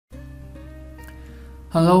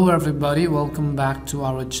Hello everybody, welcome back to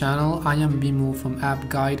our channel. I am Bimo from App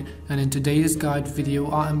Guide, and in today's guide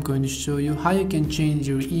video I am going to show you how you can change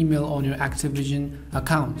your email on your Activision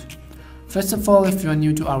account. First of all, if you are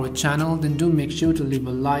new to our channel, then do make sure to leave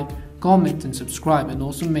a like, comment and subscribe, and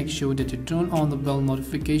also make sure that you turn on the bell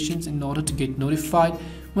notifications in order to get notified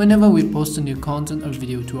whenever we post a new content or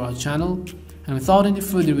video to our channel. And without any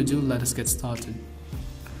further ado, let us get started.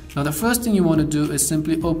 Now the first thing you want to do is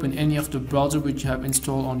simply open any of the browser which you have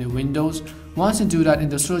installed on your Windows. Once you do that, in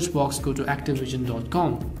the search box go to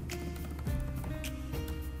activision.com.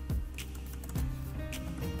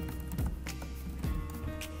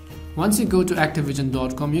 Once you go to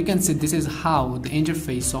activision.com, you can see this is how the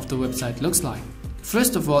interface of the website looks like.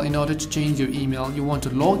 First of all, in order to change your email, you want to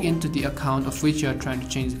log into the account of which you are trying to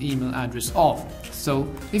change the email address of. So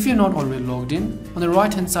if you're not already logged in, on the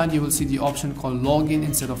right hand side you will see the option called login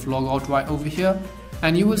instead of logout right over here,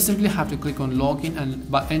 and you will simply have to click on login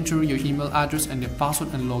and enter your email address and your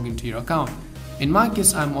password and log into your account. In my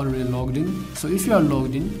case, I'm already logged in, so if you are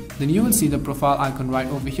logged in, then you will see the profile icon right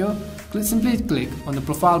over here. Simply click on the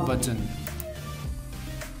profile button.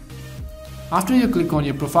 After you click on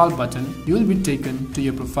your profile button, you will be taken to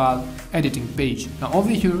your profile editing page. Now over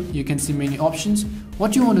here, you can see many options.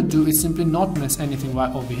 What you want to do is simply not miss anything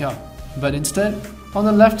right over here. But instead, on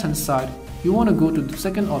the left hand side, you want to go to the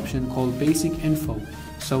second option called basic info.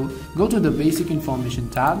 So go to the basic information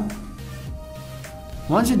tab.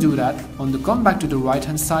 Once you do that, come back to the right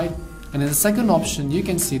hand side, and in the second option, you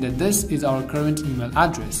can see that this is our current email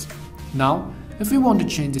address. Now, if we want to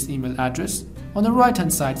change this email address, on the right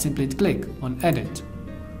hand side, simply click on edit.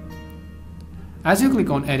 As you click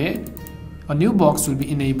on edit, a new box will be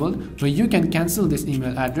enabled where you can cancel this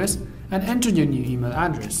email address and enter your new email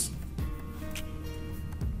address.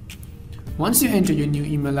 Once you enter your new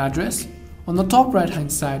email address, on the top right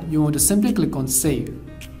hand side, you want to simply click on save.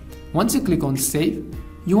 Once you click on save,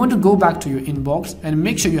 you want to go back to your inbox and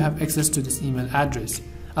make sure you have access to this email address.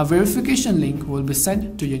 A verification link will be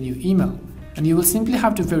sent to your new email, and you will simply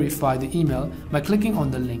have to verify the email by clicking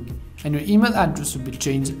on the link, and your email address will be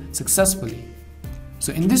changed successfully.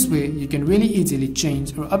 So in this way, you can really easily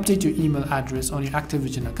change or update your email address on your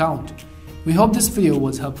Activision account. We hope this video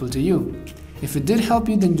was helpful to you. If it did help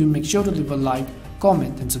you, then do make sure to leave a like,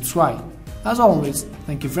 comment and subscribe. As always,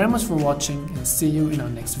 thank you very much for watching, and see you in our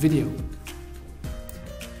next video.